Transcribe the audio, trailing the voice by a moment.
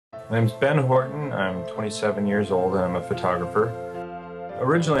My name's Ben Horton. I'm 27 years old and I'm a photographer.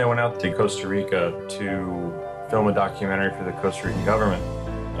 Originally, I went out to Costa Rica to film a documentary for the Costa Rican government.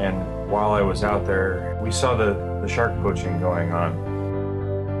 And while I was out there, we saw the shark poaching going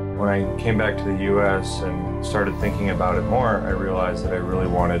on. When I came back to the US and started thinking about it more, I realized that I really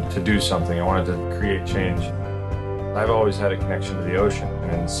wanted to do something. I wanted to create change. I've always had a connection to the ocean,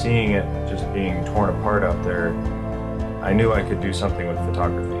 and seeing it just being torn apart out there, I knew I could do something with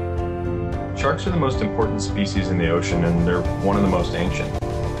photography. Sharks are the most important species in the ocean, and they're one of the most ancient.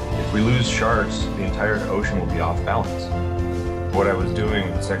 If we lose sharks, the entire ocean will be off balance. What I was doing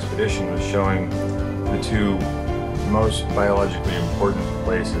with this expedition was showing the two most biologically important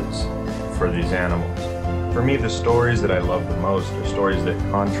places for these animals. For me, the stories that I love the most are stories that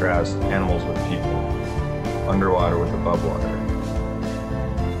contrast animals with people, underwater with above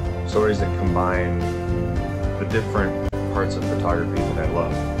water. Stories that combine the different parts of photography that I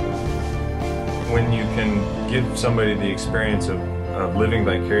love. When you can give somebody the experience of living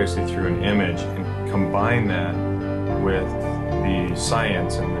vicariously through an image and combine that with the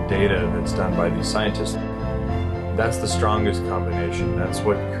science and the data that's done by these scientists, that's the strongest combination. That's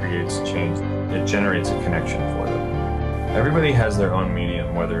what creates change. It generates a connection for them. Everybody has their own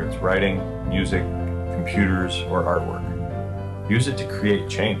medium, whether it's writing, music, computers, or artwork. Use it to create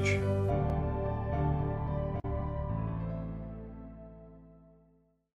change.